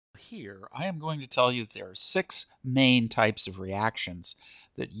Here, I am going to tell you that there are 6 main types of reactions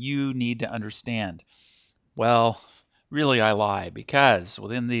that you need to understand. Well, really I lie, because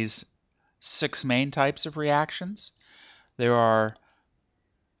within these 6 main types of reactions, there are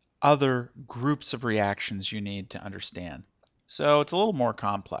other groups of reactions you need to understand. So it's a little more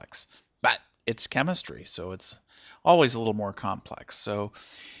complex, but it's chemistry, so it's always a little more complex. So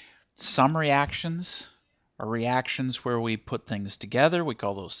some reactions are reactions where we put things together. We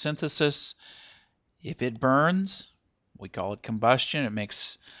call those synthesis. If it burns, we call it combustion. It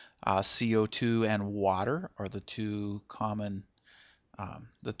makes CO2 and water are the two common,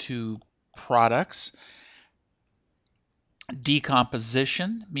 the two products.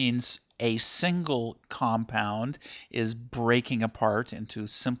 Decomposition means a single compound is breaking apart into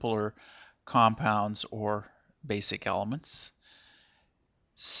simpler compounds or basic elements.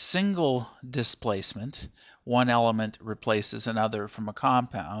 Single displacement, one element replaces another from a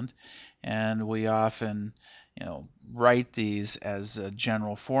compound, and we often write these as a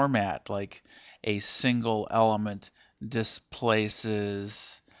general format, like a single element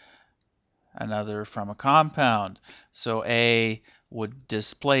displaces another from a compound. So A would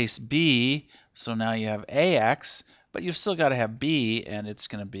displace B, so now you have AX, but you've still got to have B, and it's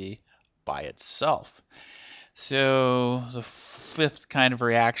going to be by itself. So the 5th kind of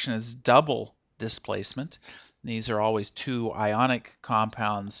reaction is double displacement. These are always two ionic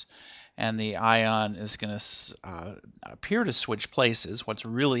compounds, and the ion is going to appear to switch places. What's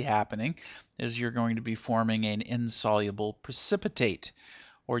really happening is you're going to be forming an insoluble precipitate,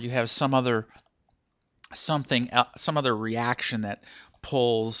 or you have some other reaction that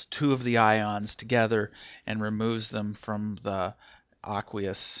pulls two of the ions together and removes them from the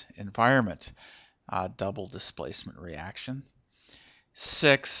aqueous environment. Double displacement reaction.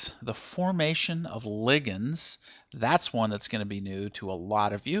 6, the formation of ligands. That's one that's going to be new to a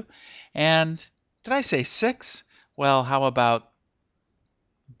lot of you. And did I say 6? Well, how about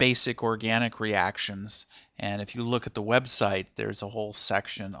basic organic reactions? And if you look at the website, there's a whole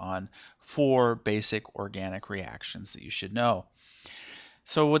section on 4 basic organic reactions that you should know.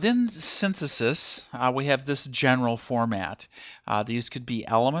 So within synthesis, we have this general format. These could be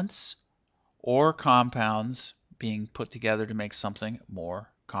elements or compounds being put together to make something more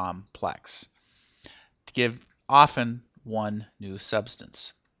complex, to give often one new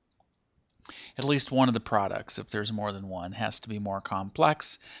substance. At least one of the products, if there's more than one, has to be more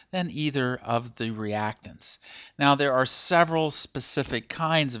complex than either of the reactants. Now, there are several specific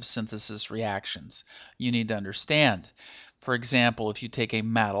kinds of synthesis reactions you need to understand. For example, if you take a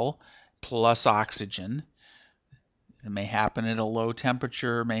metal plus oxygen, it may happen at a low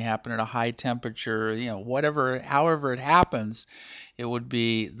temperature, may happen at a high temperature, however it happens, it would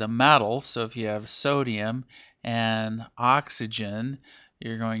be the metal. So if you have sodium and oxygen,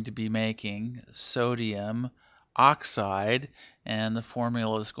 you're going to be making sodium oxide, and the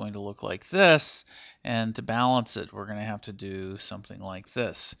formula is going to look like this. And to balance it, we're going to have to do something like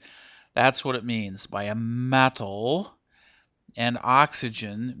this. That's what it means by a metal and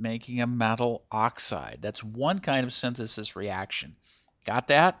oxygen making a metal oxide. That's one kind of synthesis reaction. Got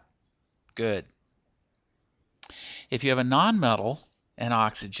that? Good. If you have a nonmetal and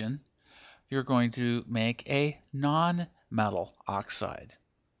oxygen, you're going to make a nonmetal oxide.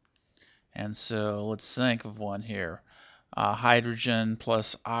 And so let's think of one here. Hydrogen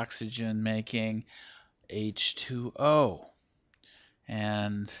plus oxygen making H2O.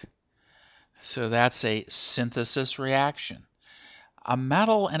 And so that's a synthesis reaction. A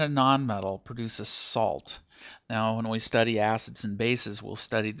metal and a nonmetal produce a salt. Now, when we study acids and bases, we'll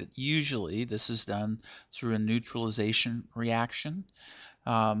study that usually this is done through a neutralization reaction.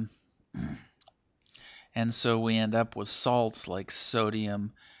 And so we end up with salts like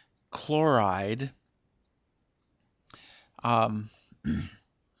sodium chloride. And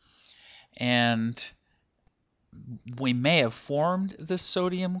we may have formed this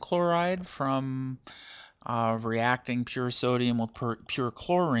sodium chloride from reacting pure sodium with pure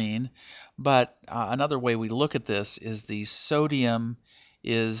chlorine, but another way we look at this is the sodium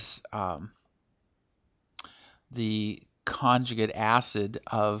is the conjugate acid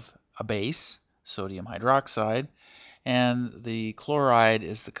of a base, sodium hydroxide, and the chloride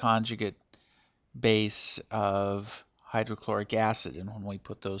is the conjugate base of hydrochloric acid, and when we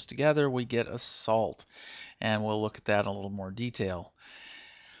put those together we get a salt, and we'll look at that in a little more detail.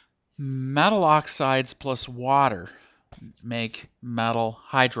 Metal oxides plus water make metal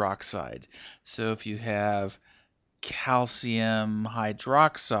hydroxide. So if you have calcium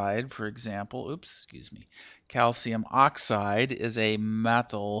hydroxide, for example, calcium oxide is a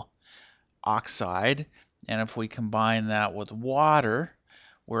metal oxide, and if we combine that with water,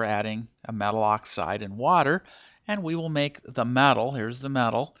 we're adding a metal oxide and water, and we will make the metal. Here's the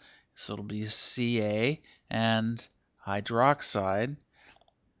metal. So it'll be Ca and hydroxide,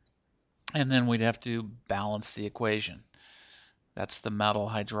 and then we'd have to balance the equation. That's the metal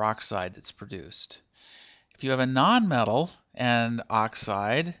hydroxide that's produced. If you have a nonmetal and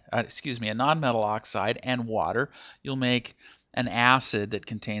oxide, a nonmetal oxide and water, you'll make an acid that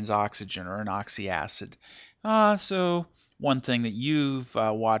contains oxygen, or an oxyacid. So one thing that you've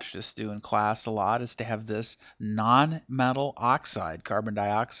watched us do in class a lot is to have this non-metal oxide, carbon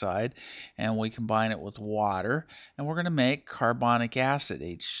dioxide, and we combine it with water, and we're going to make carbonic acid,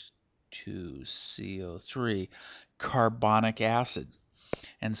 H2CO3, carbonic acid.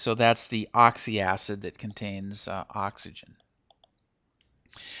 And so that's the oxyacid that contains oxygen.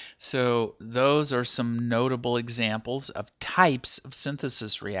 So those are some notable examples of types of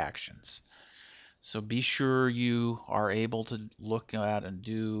synthesis reactions. So be sure you are able to look at and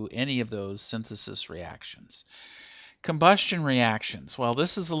do any of those synthesis reactions. Combustion reactions. Well,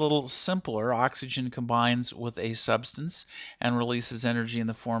 this is a little simpler. Oxygen combines with a substance and releases energy in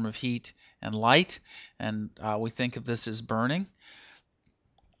the form of heat and light, and we think of this as burning.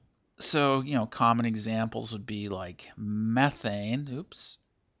 So, common examples would be like methane.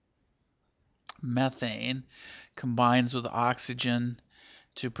 Methane combines with oxygen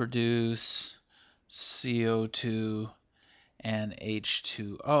to produce CO2 and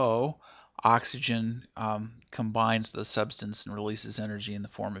H2O. Oxygen combines with a substance and releases energy in the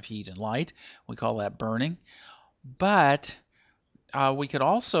form of heat and light. We call that burning. But we could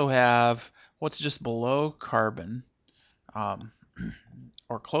also have what's just below carbon,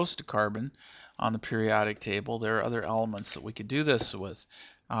 or close to carbon on the periodic table. There are other elements that we could do this with.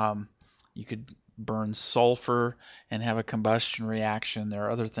 You could burn sulfur and have a combustion reaction. There are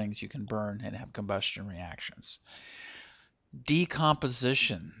other things you can burn and have combustion reactions.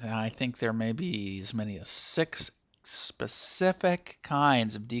 Decomposition. I think there may be as many as 6 specific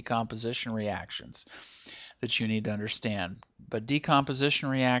kinds of decomposition reactions that you need to understand. But decomposition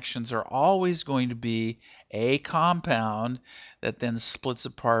reactions are always going to be a compound that then splits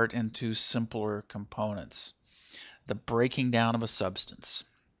apart into simpler components. The breaking down of a substance.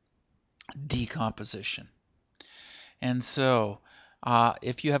 Decomposition. And so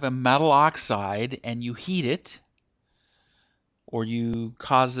if you have a metal oxide and you heat it, or you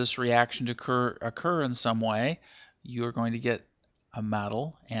cause this reaction to occur in some way, you're going to get a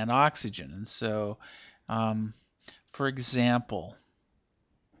metal and oxygen. And so for example,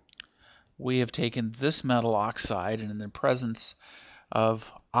 we have taken this metal oxide, and in the presence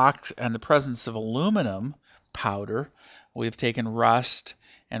of aluminum powder, we have taken rust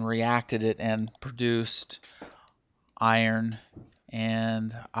and reacted it and produced iron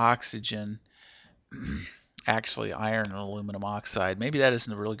and oxygen. Actually, iron and aluminum oxide. Maybe that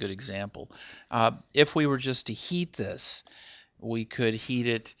isn't a really good example. If we were just to heat this, we could heat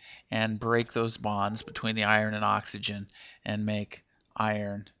it and break those bonds between the iron and oxygen and make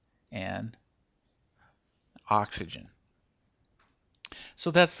iron and oxygen.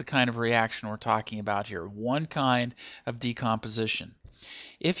 So that's the kind of reaction we're talking about here. One kind of decomposition.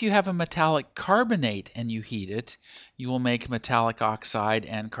 If you have a metallic carbonate and you heat it, you will make metallic oxide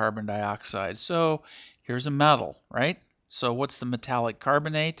and carbon dioxide. So here's a metal, right? So what's the metallic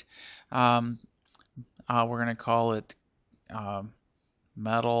carbonate? We're going to call it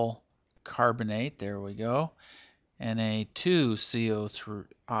metal carbonate. There we go.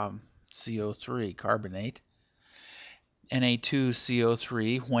 Na2CO3 carbonate.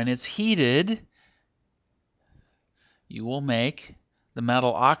 Na2CO3, when it's heated, you will make the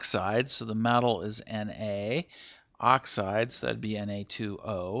metal oxide. So the metal is Na, oxide, so that'd be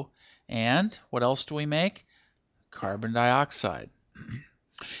Na2O. And what else do we make? Carbon dioxide.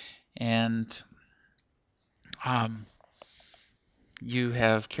 And you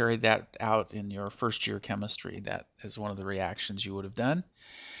have carried that out in your first year chemistry. That is one of the reactions you would have done.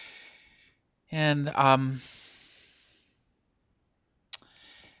 And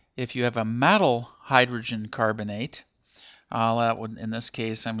if you have a metal hydrogen carbonate, that would, in this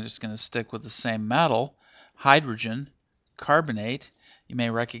case, I'm just going to stick with the same metal, hydrogen carbonate. You may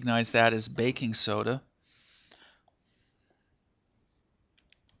recognize that as baking soda.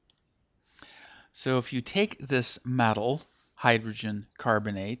 So if you take this metal, hydrogen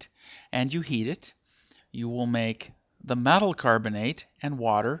carbonate, and you heat it, you will make the metal carbonate and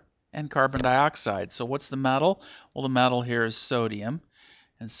water and carbon dioxide. So what's the metal? Well, the metal here is sodium.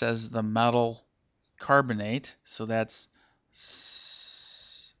 It says the metal carbonate, so that's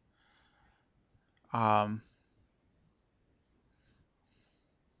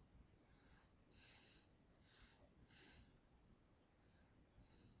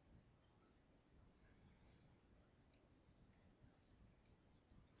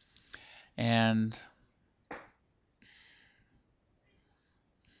and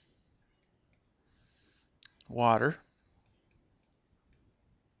water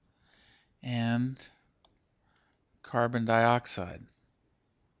and carbon dioxide.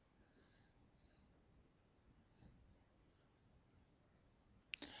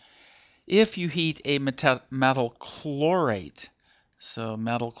 If you heat a metal chlorate, so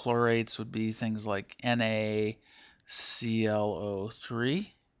metal chlorates would be things like NaClO3,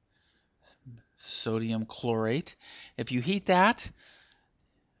 sodium chlorate. If you heat that,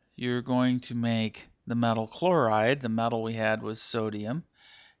 you're going to make the metal chloride. The metal we had was sodium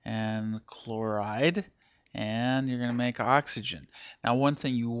and chloride, and you're going to make oxygen. Now, one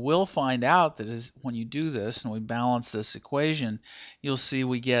thing you will find out that is when you do this and we balance this equation, you'll see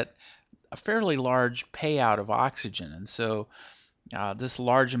we get a fairly large payout of oxygen. And so this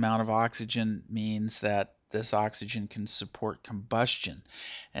large amount of oxygen means that this oxygen can support combustion.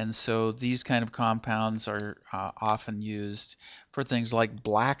 And so these kind of compounds are often used for things like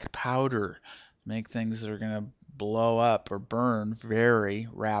black powder, make things that are going to blow up or burn very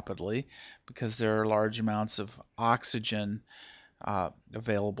rapidly because there are large amounts of oxygen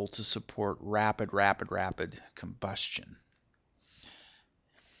available to support rapid combustion.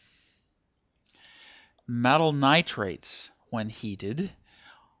 Metal nitrates, when heated,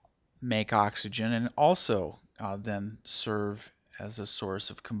 make oxygen and also then serve as a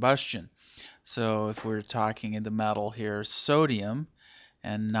source of combustion. So if we're talking in the metal here, sodium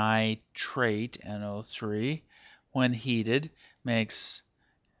and nitrate, NO3, when heated, makes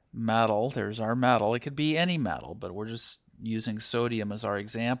metal. There's our metal. It could be any metal, but we're just using sodium as our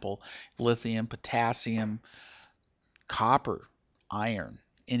example. Lithium, potassium, copper, iron,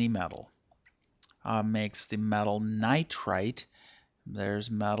 any metal. Makes the metal nitrite. There's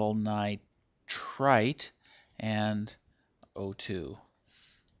metal nitrite and O2.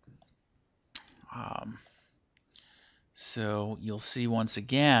 So you'll see once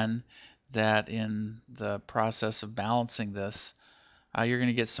again that in the process of balancing this, you're going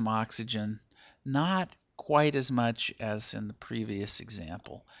to get some oxygen, not quite as much as in the previous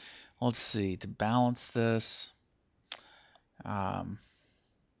example. Let's see, to balance this, we're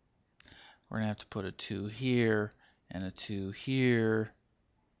going to have to put a 2 here and a 2 here.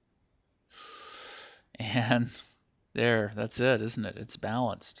 And there, that's it, isn't it? It's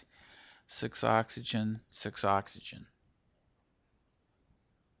balanced. 6 oxygen, 6 oxygen.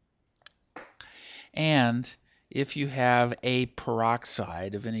 And if you have a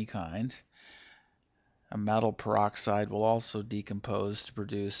peroxide of any kind, a metal peroxide will also decompose to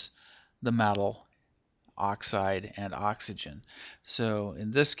produce the metal oxide and oxygen. So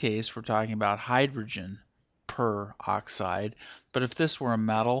in this case, we're talking about hydrogen peroxide. But if this were a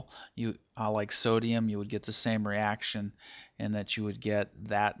metal, like sodium, you would get the same reaction in that you would get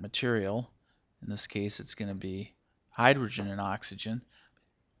that material. In this case, it's going to be hydrogen and oxygen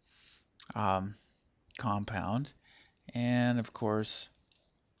compound, and of course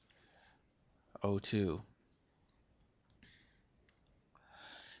O2.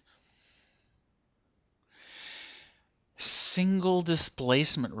 Single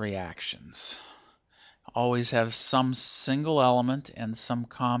displacement reactions always have some single element and some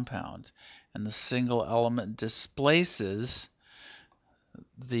compound, and the single element displaces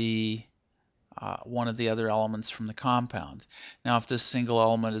the one of the other elements from the compound. Now, if this single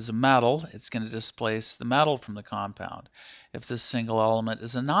element is a metal, it's going to displace the metal from the compound. If this single element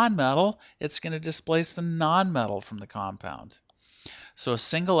is a nonmetal, it's going to displace the nonmetal from the compound. So a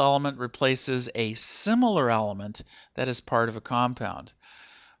single element replaces a similar element that is part of a compound.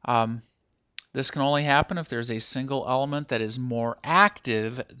 This can only happen if there's a single element that is more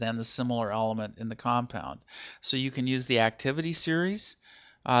active than the similar element in the compound. So you can use the activity series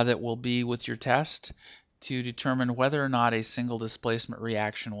that will be with your test to determine whether or not a single displacement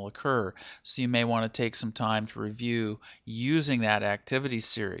reaction will occur. So you may want to take some time to review using that activity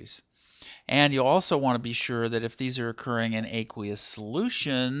series. And you also want to be sure that if these are occurring in aqueous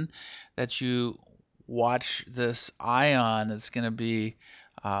solution, that you watch this ion that's going to be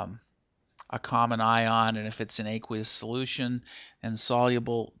a common ion, and if it's in aqueous solution and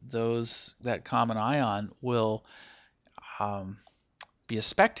soluble, that common ion will be a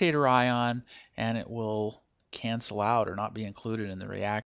spectator ion, and it will cancel out or not be included in the reaction.